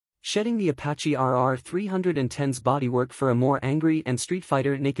Shedding the Apache RR 310's bodywork for a more angry and Street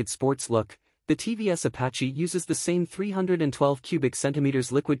Fighter naked sports look, the TVS Apache uses the same 312 cubic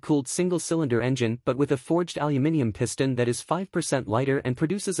centimeters liquid-cooled single-cylinder engine but with a forged aluminium piston that is 5% lighter and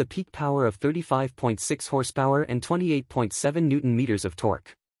produces a peak power of 35.6 horsepower and 28.7 Newton-meters of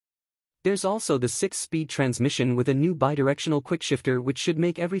torque. There's also the 6-speed transmission with a new bidirectional quickshifter which should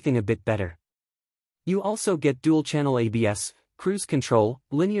make everything a bit better. You also get dual-channel ABS, cruise control,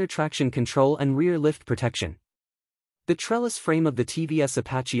 linear traction control and rear lift protection. The trellis frame of the TVS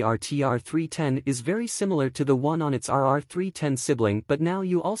Apache RTR 310 is very similar to the one on its RR 310 sibling, but now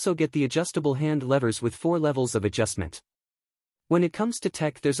you also get the adjustable hand levers with 4 levels of adjustment. When it comes to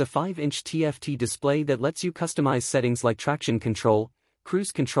tech, there's a 5-inch TFT display that lets you customize settings like traction control,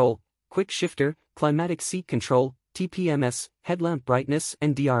 cruise control, quick shifter, climatic seat control, TPMS, headlamp brightness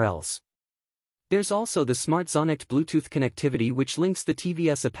and DRLs. There's also the Smart Connect Bluetooth connectivity which links the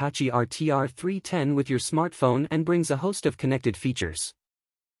TVS Apache RTR 310 with your smartphone and brings a host of connected features.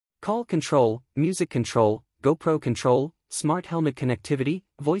 Call control, music control, GoPro control, smart helmet connectivity,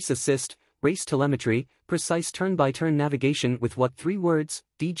 voice assist, race telemetry, precise turn-by-turn navigation with 3 words,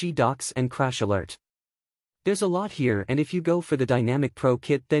 DG docks and crash alert. There's a lot here, and if you go for the Dynamic Pro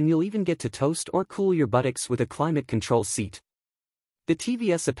kit then you'll even get to toast or cool your buttocks with a climate control seat. The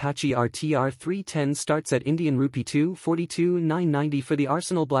TVS Apache RTR 310 starts at Indian Rupee 242,990 for the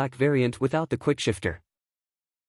Arsenal Black variant without the quickshifter.